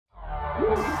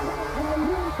One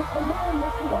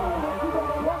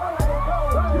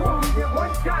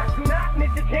shot, do not miss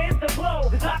a chance to blow.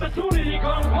 This opportunity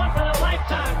comes once in a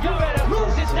lifetime. You better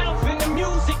lose yourself in the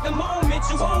music the moment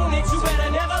you own it. You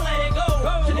better never let it go.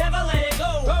 To never let it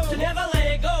go. To never let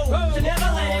it go. To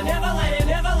never let it, never let it,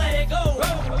 never let it go.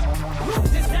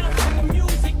 Lose yourself in the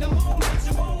music the moment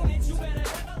you own it. You better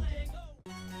never let it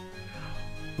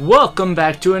go. Welcome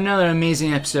back to another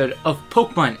amazing episode of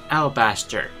Pokemon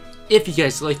Alabaster. If you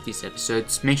guys like these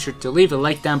episodes, make sure to leave a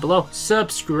like down below,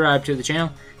 subscribe to the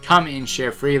channel, comment and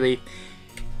share freely.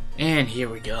 And here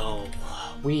we go.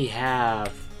 We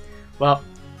have, well,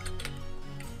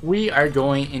 we are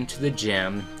going into the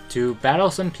gym to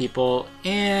battle some people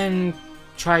and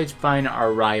try to find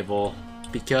our rival,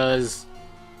 because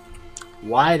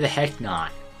why the heck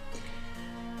not?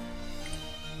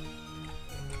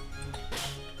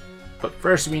 But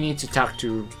first we need to talk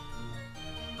to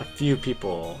a few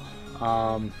people.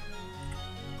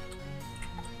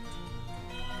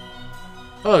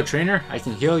 Oh, trainer, I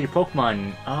can heal your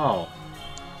Pokemon. Oh.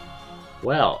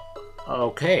 Well,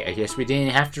 okay, I guess we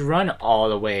didn't have to run all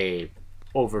the way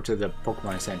over to the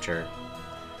Pokemon Center.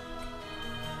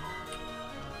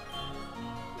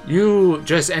 You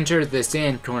just entered the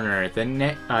sand corner. The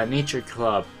Nature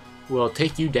Club will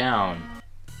take you down.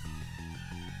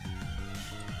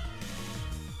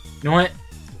 You know what?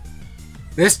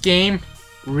 This game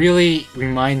really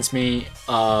reminds me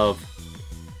of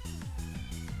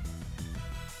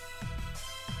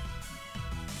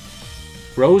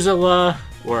Rosala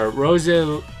or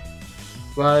Rosalus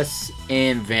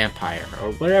and Vampire,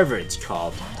 or whatever it's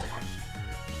called.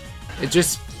 It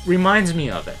just reminds me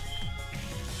of it.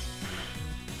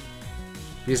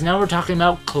 Because now we're talking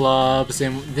about clubs,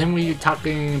 and then we're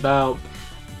talking about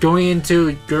going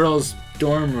into girls'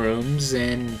 dorm rooms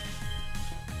and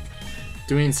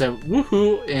doing some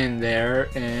woohoo in there,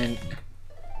 and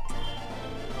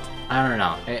I don't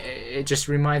know. It just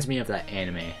reminds me of that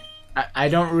anime. I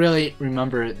don't really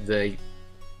remember the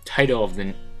title of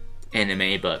the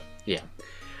anime, but yeah.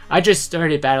 I just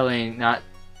started battling not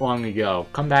long ago.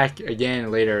 Come back again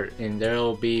later and there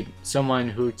will be someone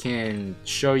who can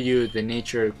show you the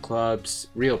Nature Club's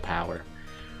real power.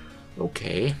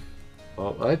 Okay.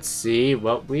 Well, let's see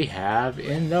what we have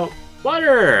in the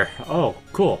water. Oh,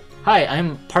 cool. Hi,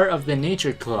 I'm part of the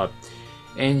Nature Club,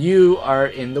 and you are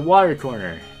in the water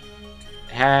corner.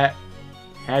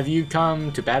 Have you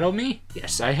come to battle me?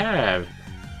 Yes, I have.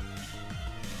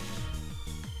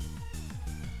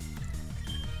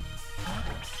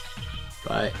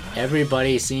 But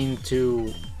everybody seems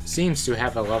to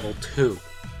have a level 2.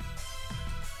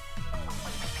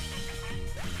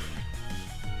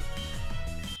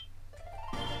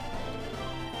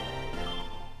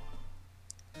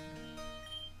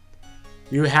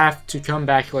 You have to come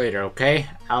back later, okay?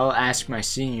 I'll ask my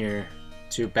senior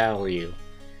to battle you.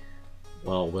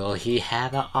 Well, will he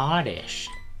have an oddish?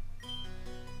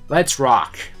 Let's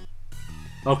rock.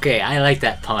 Okay, I like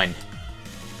that pun.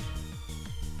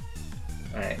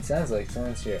 Alright, sounds like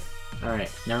someone's here.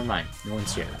 Alright, never mind. No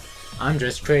one's here. I'm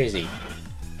just crazy.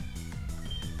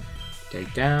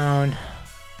 Take down.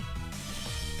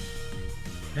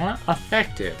 Not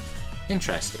effective.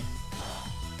 Interesting.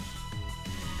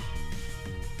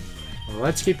 Well,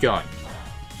 let's keep going.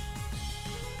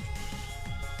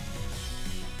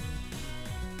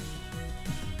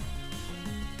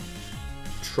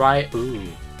 Try. Ooh.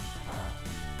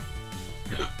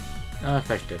 Not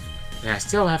effective. And I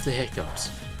still have the hiccups.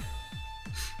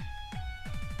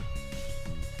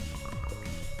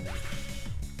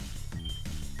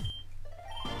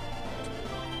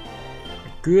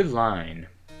 A good line.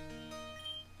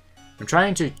 I'm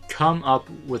trying to come up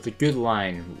with a good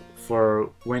line for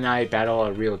when I battle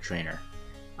a real trainer.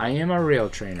 I am a real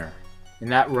trainer.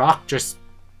 And that rock just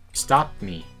stopped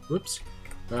me. Whoops.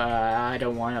 I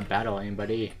don't want to battle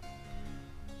anybody.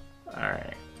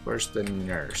 Alright, where's the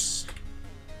nurse?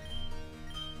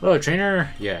 Hello,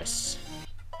 trainer? Yes.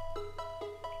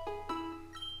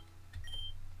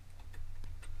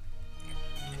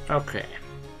 Okay.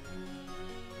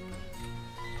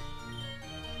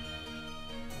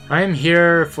 I am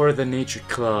here for the Nature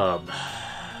Club,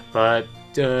 but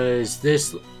does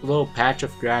this little patch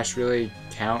of grass really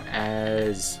count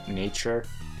as nature?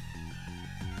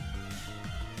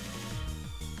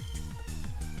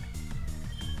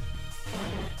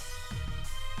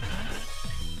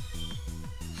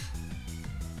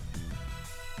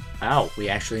 Ow, we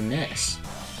actually missed.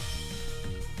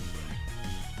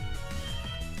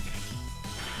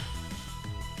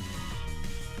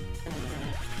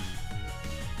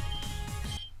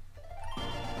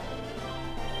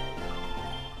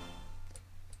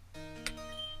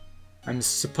 I'm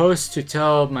supposed to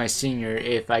tell my senior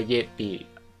if I get beat,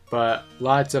 but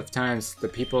lots of times the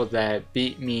people that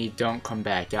beat me don't come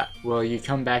back. Will you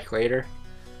come back later?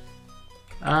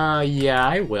 Yeah,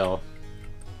 I will.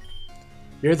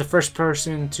 You're the first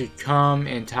person to come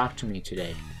and talk to me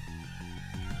today.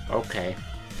 Okay.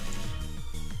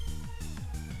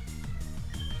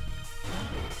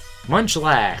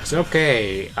 Munchlax,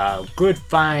 okay. Good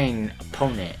fine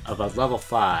opponent of a level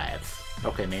 5.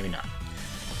 Okay, maybe not.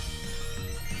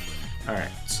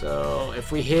 Alright, so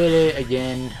if we hit it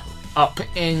again, up,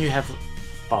 and you have...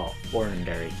 Oh,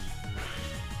 Oranberry.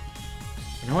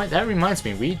 You know what, that reminds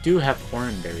me, we do have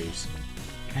Oranberries.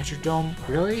 Magic Dome,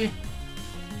 really?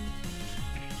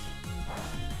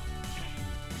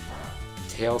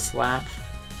 Tail Slap.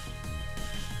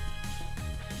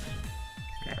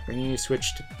 Yeah, we need to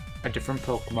switch to a different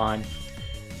Pokemon.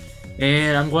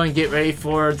 And I'm going to get ready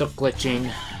for the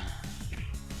glitching.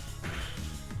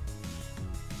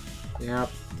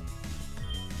 Yep.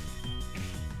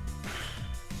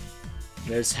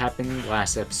 This happened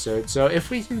last episode, so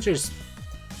if we can just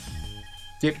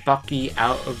get Bucky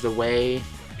out of the way,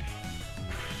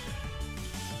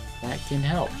 that can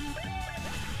help.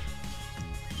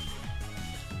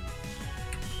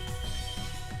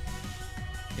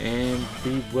 And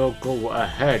we will go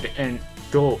ahead and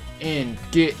go and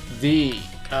get the,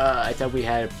 I thought we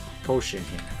had a potion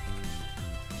here.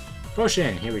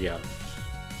 Potion, here we go.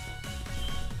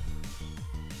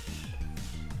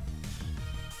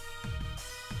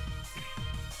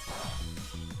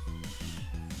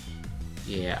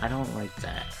 Yeah, I don't like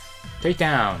that. Take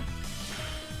down!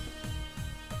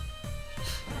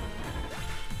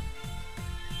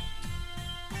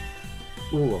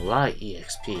 Ooh, a lot of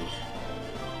EXP.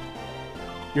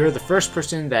 You're the first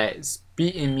person that's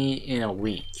beaten me in a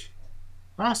week.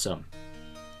 Awesome.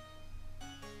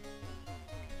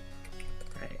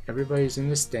 Alright, everybody's in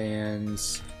the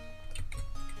stands.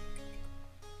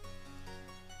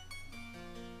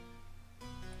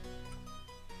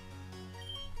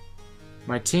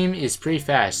 My team is pretty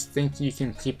fast. Think you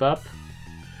can keep up?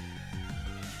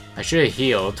 I should have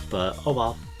healed, but oh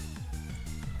well.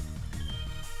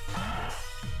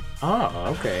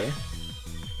 Oh, okay.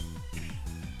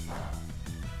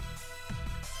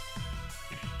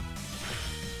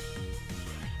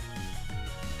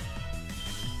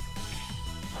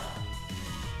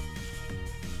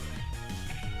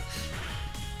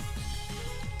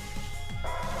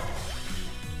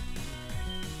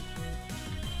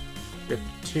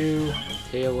 Two,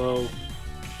 Halo,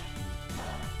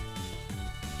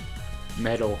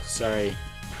 Metal, sorry,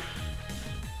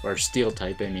 or Steel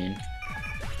type, I mean.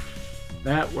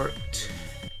 That worked.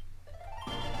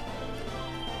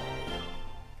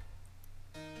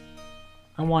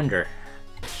 I wonder,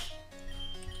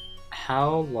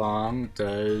 how long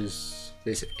does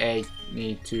this egg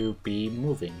need to be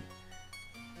moving?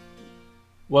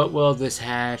 What will this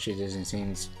hatch? It doesn't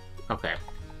seem... Okay.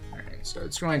 Alright, so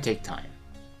it's going to take time.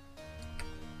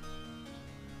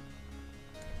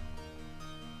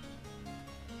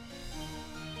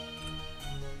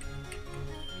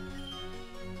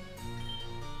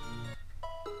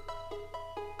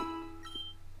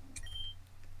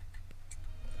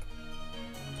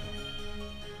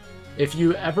 If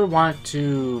you ever want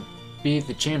to be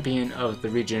the champion of the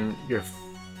region, your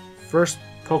first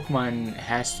Pokemon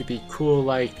has to be cool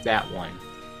like that one.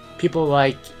 People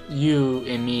like you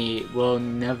and me will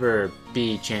never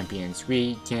be champions.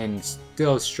 We can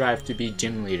still strive to be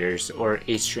gym leaders or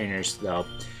ace trainers though.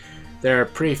 They're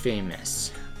pretty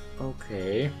famous.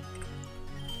 Okay.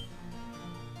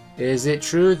 Is it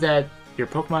true that your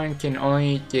Pokemon can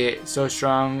only get so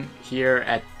strong here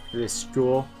at this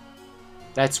school?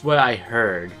 That's what I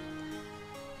heard.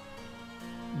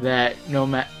 That no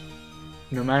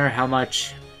matter how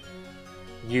much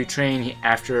you train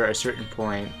after a certain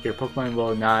point, your Pokemon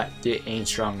will not get any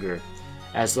stronger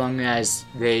as long as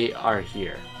they are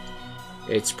here.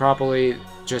 It's probably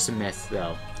just a myth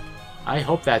though. I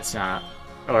hope that's not,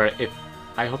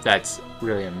 I hope that's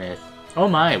really a myth. Oh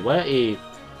my, what a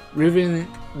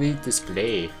rivetingly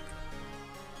display.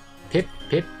 Pip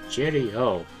pip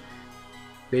cheerio.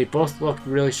 They both look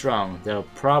really strong. They'll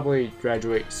probably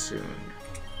graduate soon.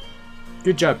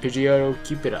 Good job, Pidgeotto.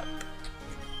 Keep it up.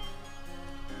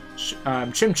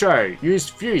 Chimchar, use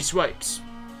Fury Swipes.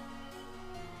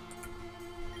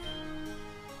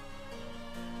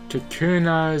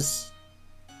 Tukunas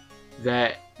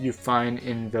that you find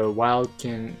in the wild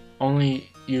can only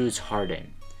use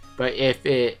Harden. But if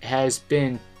it has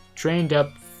been trained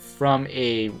up from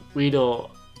a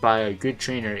Weedle by a good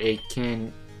trainer, it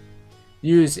can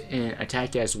use an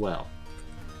attack as well.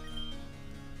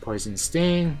 Poison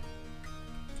Sting.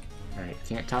 Alright,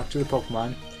 can't talk to the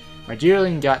Pokemon. My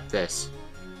dearling got this.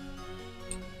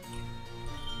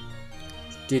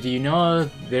 Did you know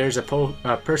there's a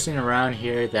person around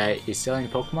here that is selling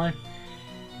Pokemon?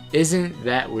 Isn't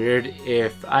that weird?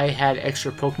 If I had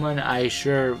extra Pokemon, I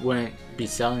sure wouldn't be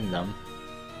selling them.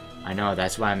 I know,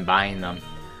 that's why I'm buying them.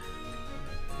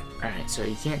 Alright, so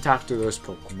you can't talk to those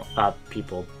Pokemon,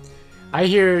 people. I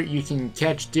hear you can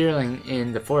catch deerling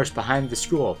in the forest behind the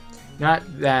school. Not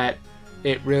that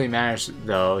it really matters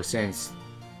though, since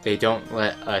they don't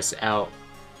let us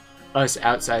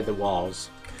outside the walls.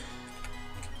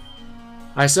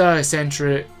 I saw a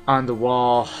sentry on the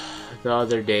wall the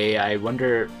other day. I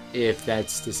wonder if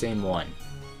that's the same one.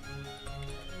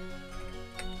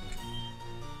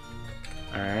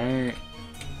 Alright.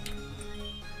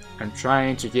 I'm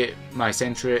trying to get my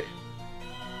sentry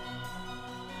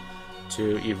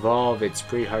to evolve. It's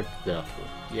pretty hard though.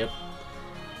 Yep.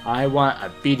 I want a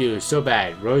Bidoof so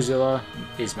bad. Rosella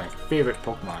is my favorite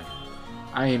Pokemon.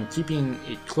 I am keeping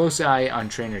a close eye on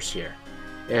trainers here.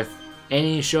 If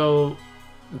any show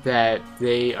that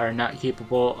they are not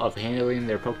capable of handling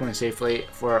their Pokemon safely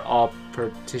for all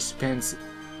participants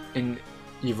in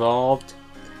evolved,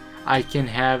 I can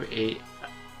have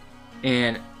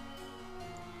an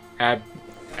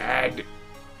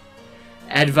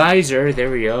advisor,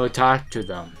 there we go, talk to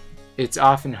them. It's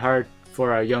often hard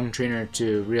for a young trainer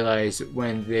to realize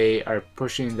when they are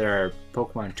pushing their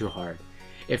Pokemon too hard.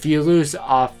 If you lose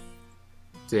often,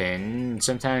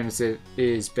 sometimes it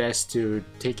is best to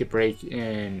take a break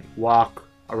and walk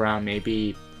around,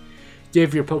 maybe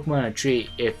give your Pokemon a treat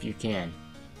if you can.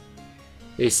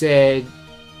 They said,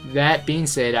 that being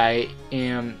said, I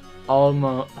am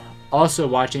also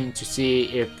watching to see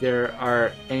if there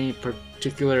are any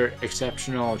particular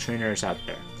exceptional trainers out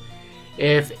there.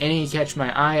 If any catch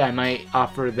my eye, I might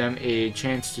offer them a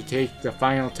chance to take the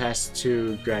final test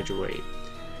to graduate.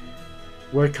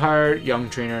 Work hard, young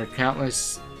trainer.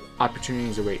 Countless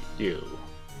opportunities await you.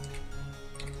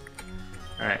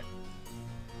 Alright.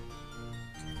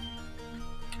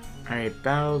 Alright,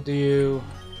 battled you.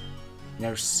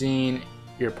 Never seen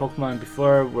your Pokemon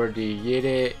before. Where do you get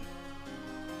it?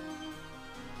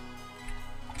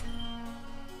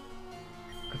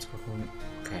 That's Pokemon.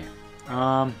 Okay.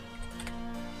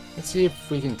 Let's see if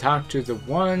we can talk to the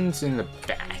ones in the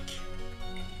back.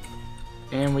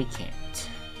 And we can't.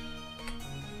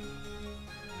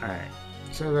 Alright.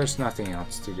 So there's nothing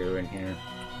else to do in here.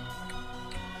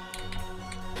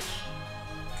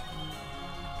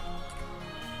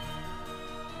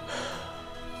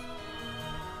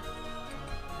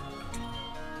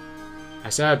 I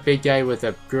saw a big guy with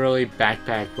a girly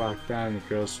backpack walk down the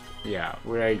girl's... Yeah,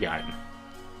 where I got him.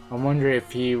 I wonder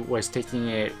if he was taking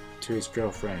it to his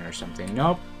girlfriend or something.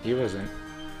 Nope, he wasn't.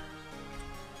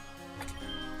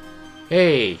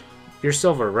 Hey, you're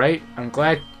Silver, right? I'm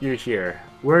glad you're here.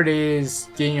 Word is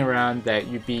getting around that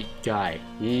you beat Guy.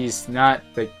 He's not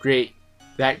that great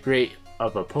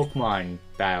of a Pokemon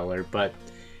battler, but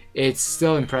it's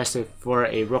still impressive for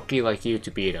a rookie like you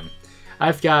to beat him.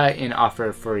 I've got an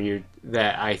offer for you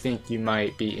that I think you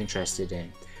might be interested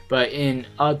in, but in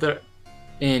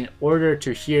order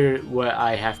to hear what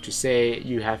I have to say,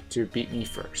 you have to beat me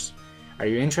first. Are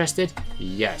you interested?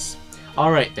 Yes.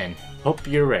 Alright then, hope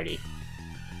you're ready.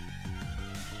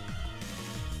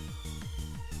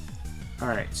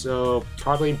 Alright, so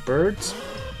probably birds.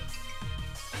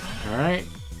 Alright,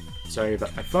 sorry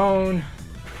about my phone.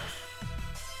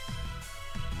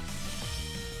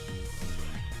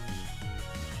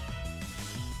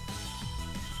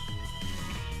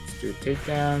 Let's do a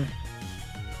takedown.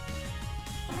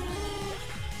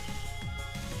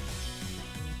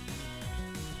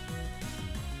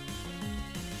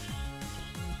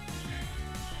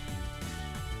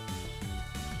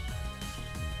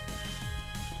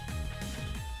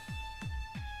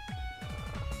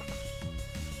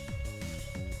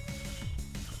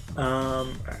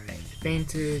 Alright,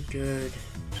 fainted, good.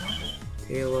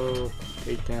 Halo,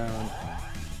 takedown.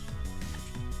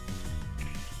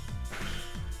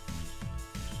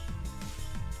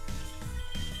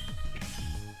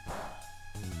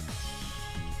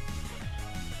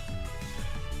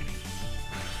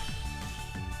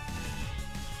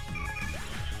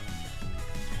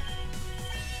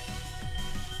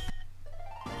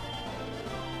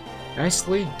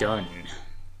 Nicely done.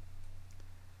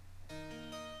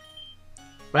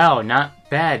 Wow, not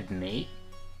bad, mate.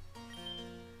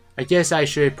 I guess I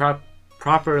should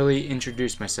properly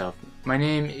introduce myself. My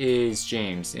name is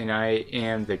James, and I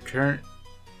am the current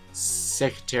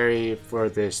secretary for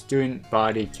the Student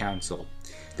Body Council.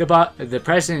 The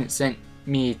president sent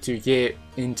me to get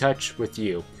in touch with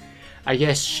you. I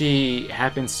guess she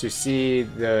happens to see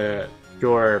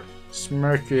your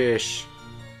smirkish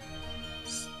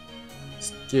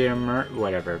scammer,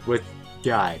 whatever, with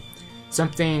Guy.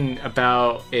 Something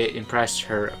about it impressed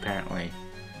her, apparently.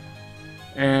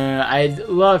 I'd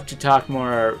love to talk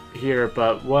more here,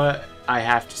 but what I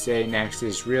have to say next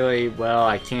is really, well,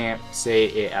 I can't say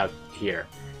it out here.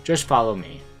 Just follow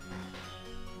me.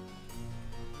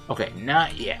 Okay,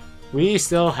 not yet. We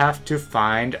still have to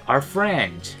find our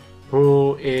friend,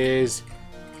 who is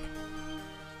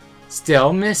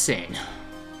still missing.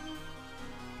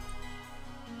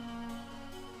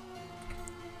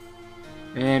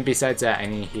 And besides that, I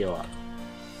need to heal up.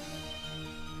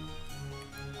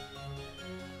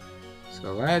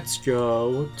 So let's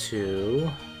go to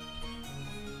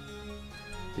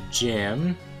the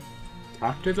gym,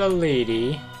 talk to the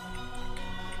lady.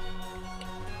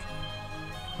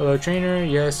 Hello, trainer.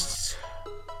 Yes.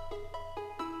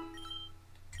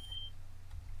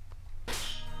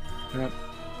 Yep.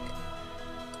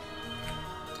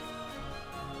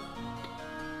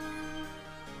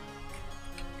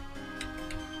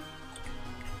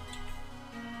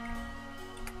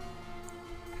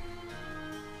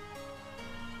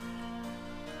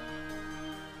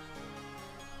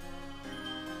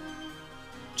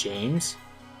 James?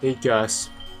 Hey, Gus.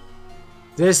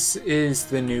 This is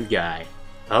the new guy.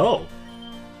 Oh.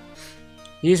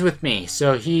 He's with me,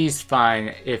 so he's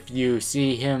fine. If you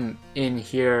see him in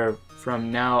here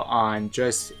from now on,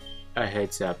 just a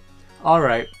heads up.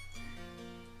 Alright.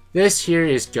 This here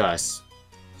is Gus.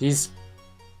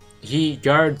 He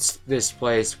guards this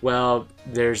place. Well,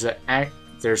 there's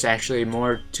actually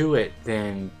more to it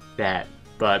than that,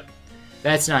 but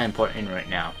that's not important right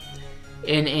now.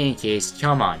 In any case,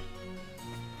 come on.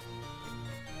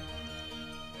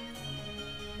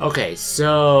 Okay,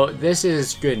 so this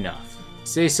is good enough.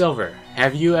 Say, Silver,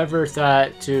 have you ever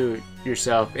thought to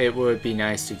yourself it would be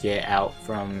nice to get out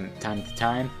from time to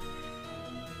time?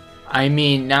 I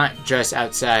mean, not just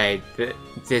outside.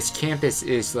 This campus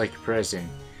is like a prison.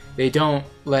 They don't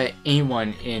let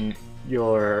anyone in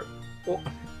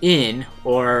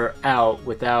or out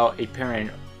without a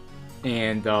parent,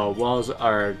 and the walls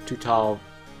are too tall.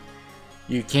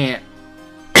 You can't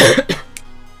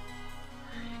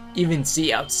even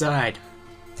see outside.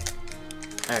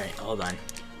 Alright, hold on.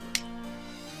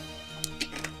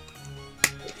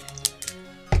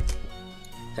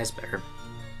 That's better.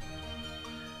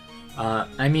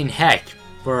 I mean, heck,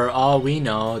 for all we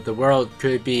know, the world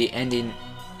could be ending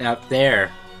up there.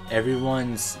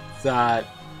 Everyone's thought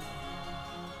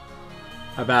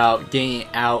about getting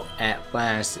out at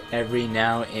last every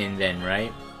now and then,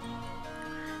 right?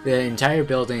 The entire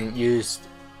building used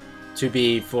to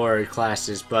be for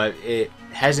classes, but it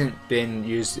hasn't been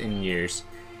used in years.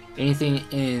 Anything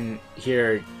in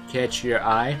here catch your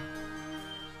eye?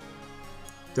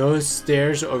 Those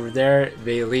stairs over there,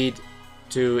 they lead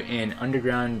to an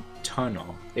underground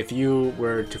tunnel. If you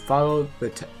were to follow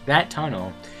that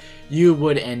tunnel, you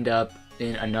would end up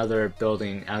in another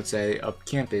building outside of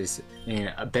campus,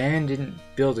 an abandoned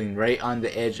building right on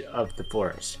the edge of the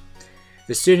forest.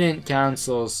 The student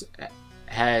councils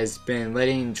has been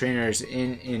letting trainers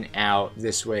in and out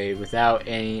this way without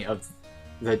any of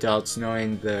the adults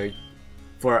knowing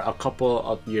for a couple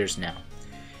of years now.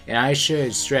 And I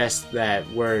should stress that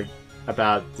word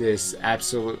about this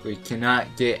absolutely cannot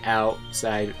get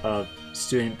outside of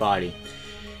student body.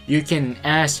 You can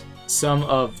ask some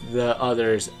of the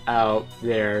others out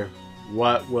there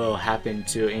what will happen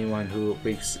to anyone who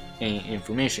leaks any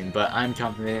information, but I'm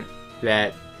confident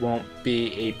that won't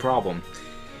be a problem.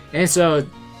 And so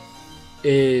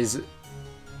is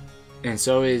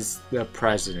the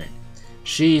president.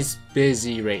 She's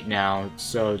busy right now,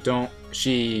 so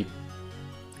she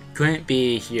couldn't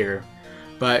be here,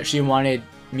 but she wanted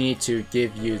me to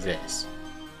give you this.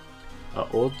 An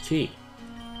old key.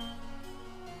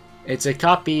 It's a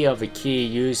copy of a key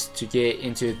used to get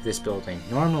into this building.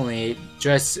 Normally,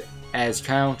 just as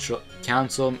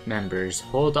council members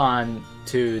hold on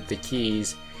to the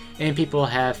keys, and people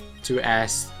have to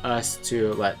ask us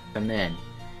to let them in.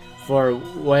 For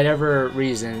whatever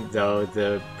reason, though,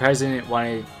 the president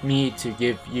wanted me to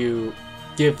give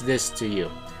this to you.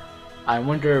 I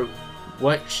wonder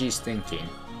what she's thinking.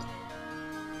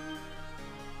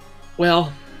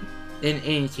 Well, in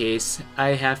any case, I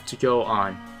have to go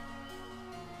on.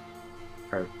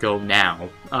 Or go now.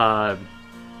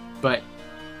 But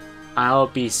I'll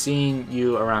be seeing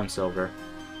you around, Silver.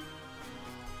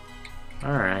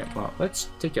 Alright, well, let's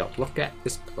take a look at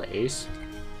this place.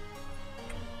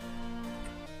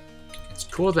 It's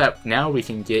cool that now we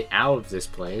can get out of this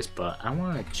place, but I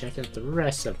want to check out the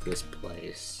rest of this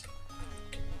place.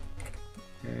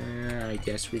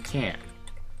 guess we can.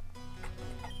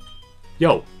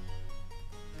 Yo!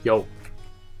 Yo!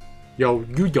 Yo,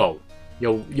 you yo!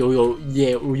 Yo, yo, yo,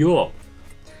 yeah, yo!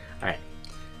 Alright.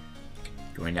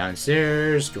 Going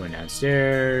downstairs,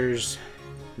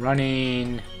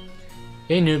 running.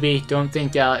 Hey newbie, don't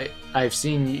think I've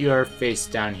seen your face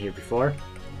down here before.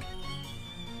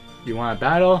 You want a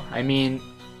battle? I mean,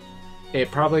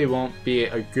 it probably won't be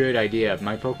a good idea.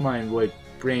 My Pokemon would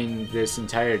bring this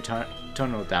entire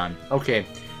tunnel down. Okay,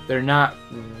 they're not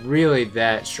really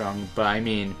that strong, but I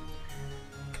mean,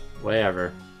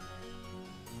 whatever.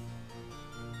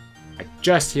 I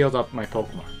just healed up my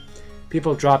Pokemon.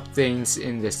 People drop things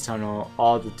in this tunnel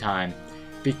all the time.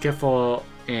 Be careful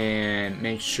and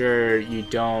make sure you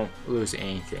don't lose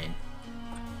anything.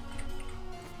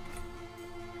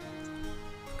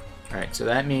 Alright, so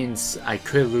that means I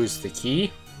could lose the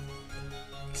key.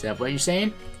 Is that what you're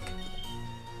saying?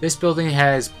 This building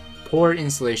has poor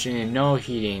insulation and no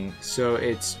heating, so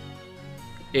it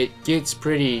gets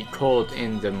pretty cold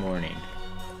in the morning.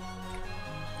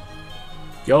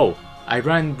 Yo, I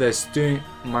run the student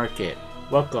market.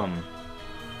 Welcome.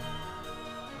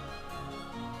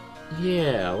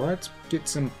 Yeah, let's get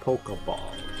some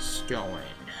Pokeballs going.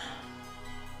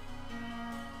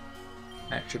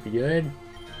 That should be good.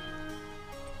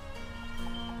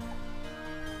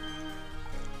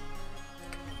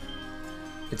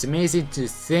 It's amazing to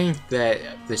think that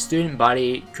the student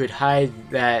body could hide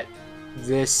that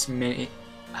this many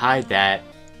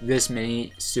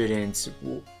students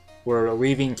were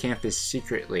leaving campus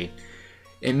secretly.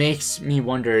 It makes me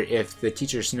wonder if the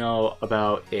teachers know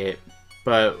about it,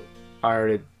 but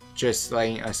are just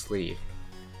letting us leave.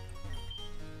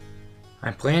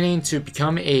 I'm planning to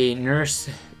become a nurse,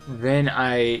 then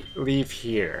I leave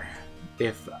here.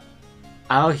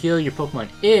 I'll heal your Pokemon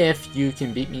if you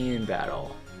can beat me in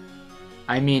battle.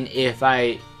 I mean, if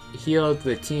I healed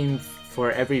the team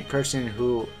for every person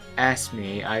who asked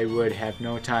me, I would have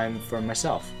no time for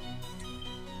myself.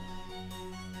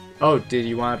 Oh, did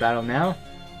you want a battle now?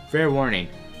 Fair warning,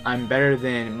 I'm better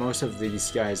than most of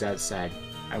these guys outside.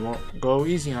 I won't go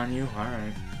easy on you,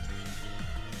 alright.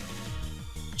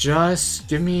 Just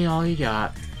give me all you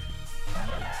got.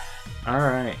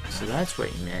 Alright, so that's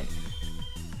what you meant.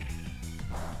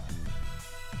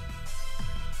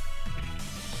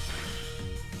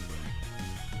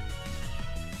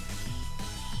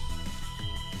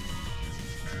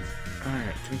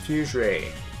 Alright, Confuse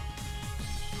Ray.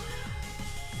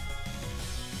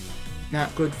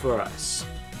 Not good for us.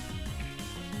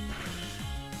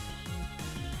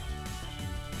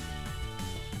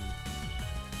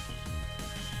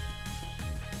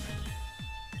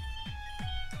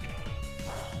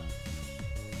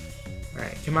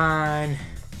 Alright, come on.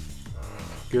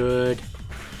 Good.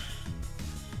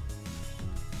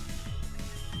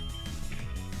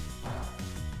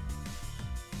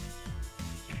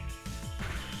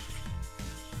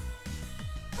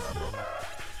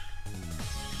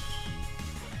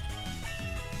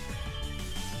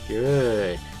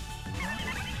 Good.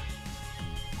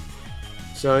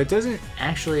 So it doesn't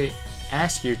actually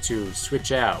ask you to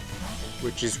switch out,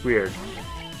 which is weird.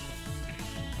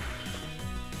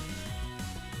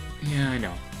 Yeah, I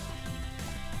know.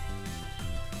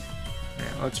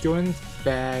 Alright, let's go in the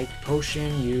bag,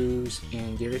 potion, use,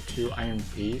 and give it to Iron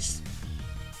Beast.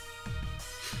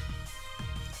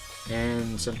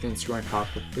 And something's going to pop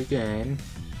up again.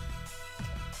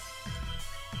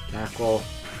 Tackle.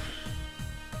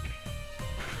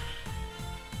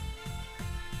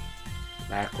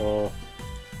 Tackle.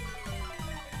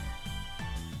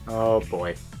 Oh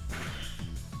boy.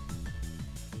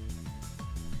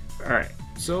 Alright,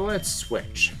 so let's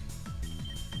switch.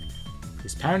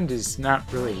 This pound is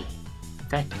not really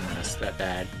affecting us that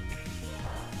bad.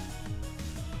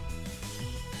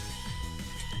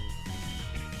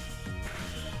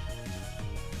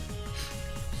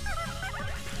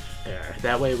 There,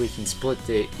 that way we can split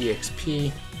the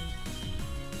EXP.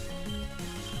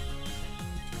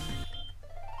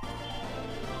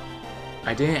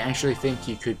 I didn't actually think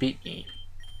you could beat me.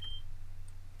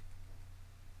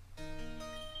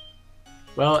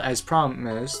 Well, as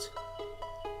promised.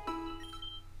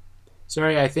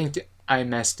 Sorry, I think I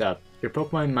messed up. Your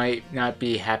Pokemon might not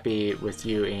be happy with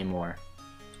you anymore.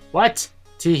 What?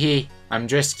 Teehee, I'm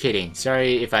just kidding.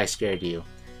 Sorry if I scared you.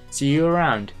 See you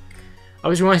around. I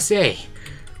was going to say,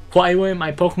 why wouldn't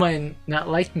my Pokemon not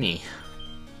like me?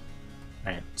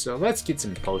 Alright, so let's get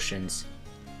some potions.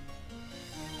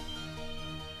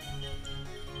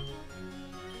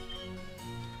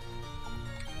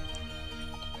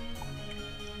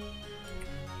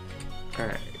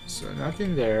 Alright, so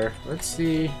nothing there. Let's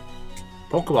see.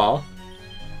 Pokeball.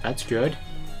 that's good.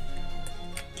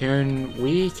 Can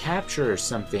we capture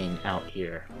something out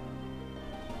here?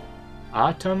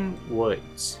 Autumn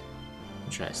Woods.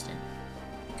 Interesting.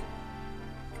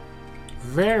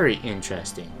 Very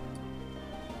interesting.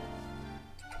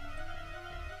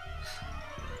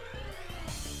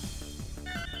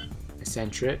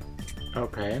 Eccentric.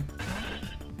 Okay.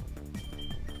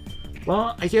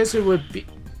 Well, I guess it would be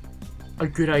a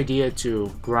good idea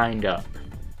to grind up.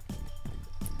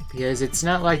 Because it's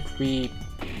not like we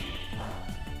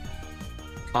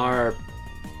are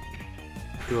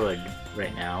good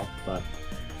right now, but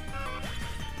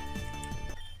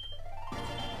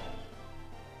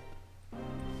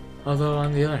although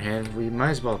on the other hand, we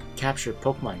might as well capture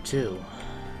Pokemon too.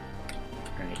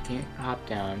 Alright, can't hop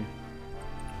down.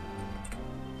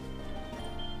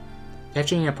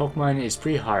 Catching a Pokemon is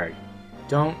pretty hard.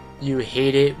 Don't you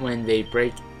hate it when they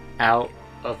break out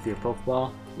of your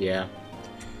Pokeball? Yeah.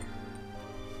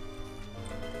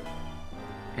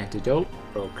 Antidote,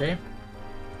 okay.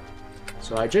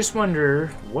 So I just wonder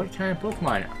what kind of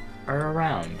Pokemon are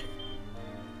around.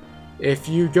 If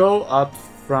you go up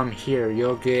from here,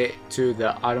 you'll get to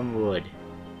the Autumn Wood.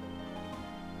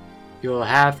 You'll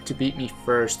have to beat me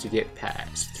first to get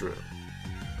past through.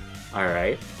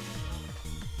 Alright.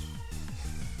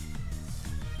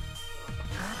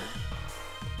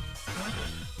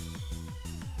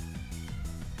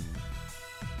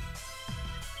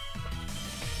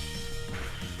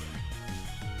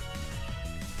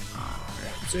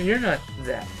 So you're not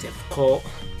that difficult.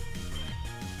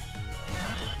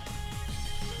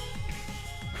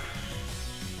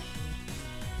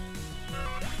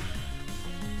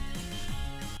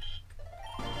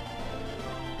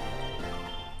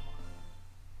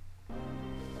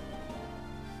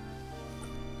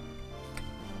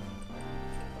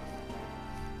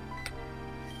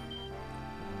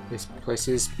 This place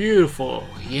is beautiful.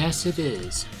 Yes, it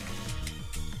is.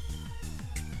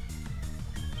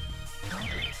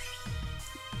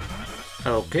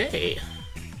 Okay.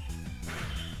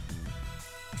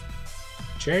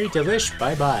 Cherry Delish,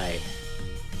 bye-bye.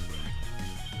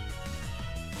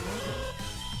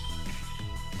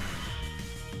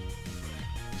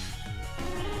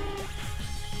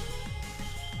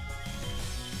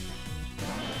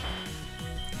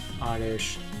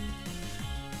 Oddish.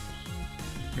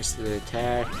 Missed the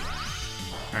attack.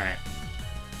 Alright.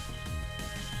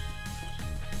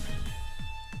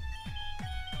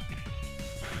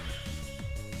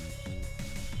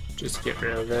 Just get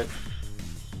rid of it.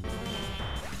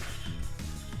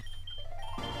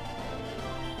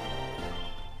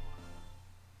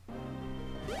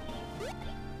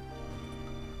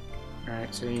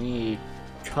 Alright, so you need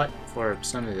cut for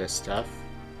some of this stuff.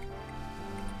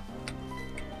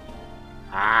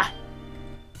 Ah!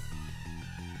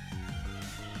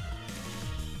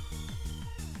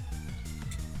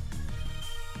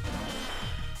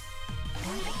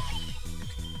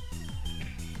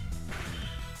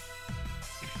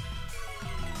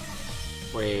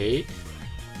 Wait.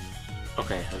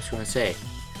 Okay, I was gonna say,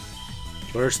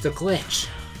 where's the glitch?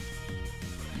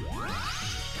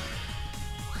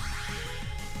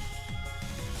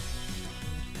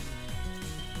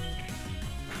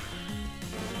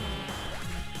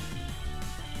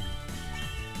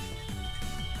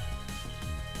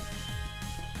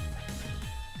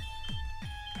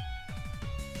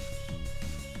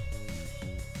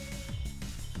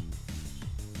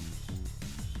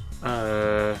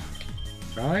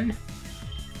 Run?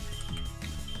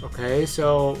 Okay,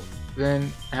 so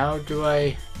then how do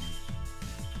I...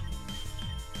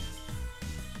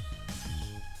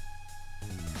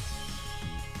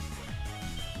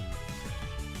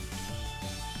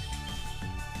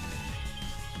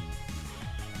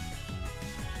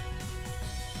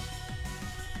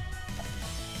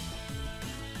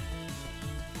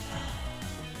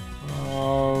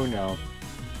 Oh no.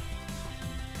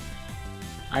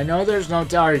 I know there's no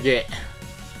target,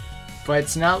 but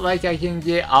it's not like I can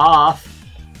get off.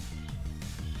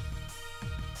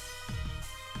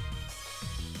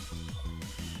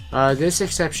 This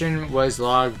exception was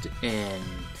logged in.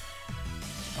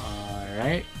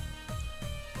 Alright.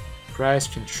 Press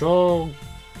Control.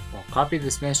 We'll copy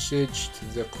this message to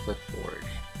the clipboard.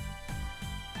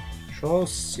 Control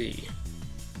C.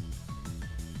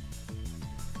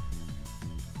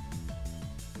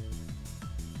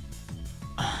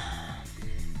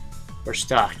 We're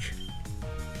stuck.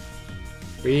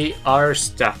 We are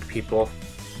stuck, people.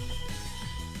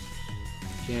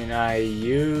 Can I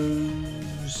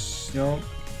use... No.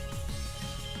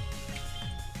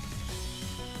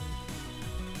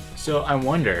 So I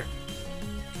wonder...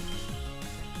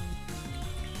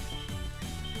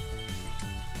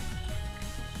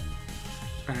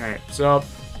 Alright, so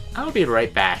I'll be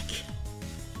right back.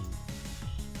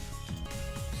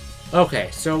 Okay,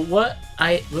 so what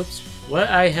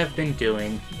I have been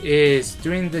doing is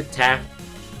doing the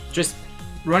just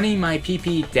running my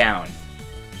PP down.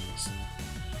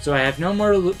 So I have no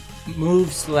more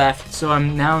moves left, so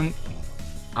I'm now...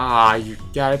 Ah, you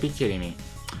gotta be kidding me.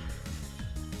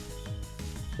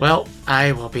 Well,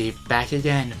 I will be back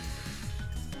again.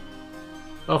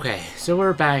 Okay, so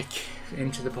we're back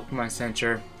into the Pokemon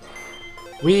Center.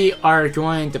 We are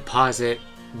going to deposit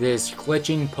this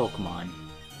glitching Pokemon.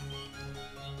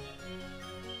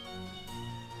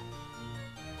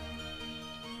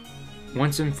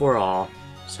 Once and for all,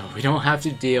 so we don't have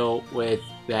to deal with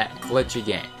that glitch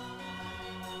again.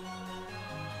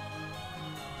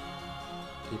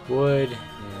 Keep wood.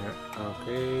 Yeah,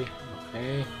 okay,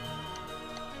 okay.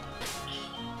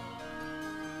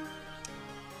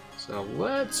 So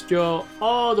let's go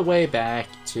all the way back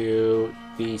to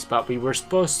the spot we were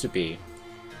supposed to be.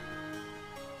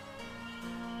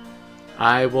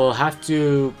 I will have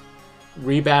to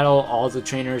rebattle all the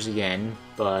trainers again,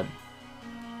 but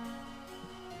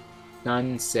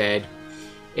none said.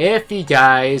 If you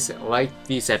guys like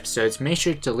these episodes, make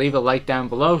sure to leave a like down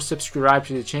below, subscribe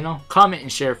to the channel, comment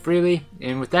and share freely.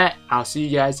 And with that, I'll see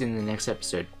you guys in the next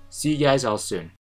episode. See you guys all soon.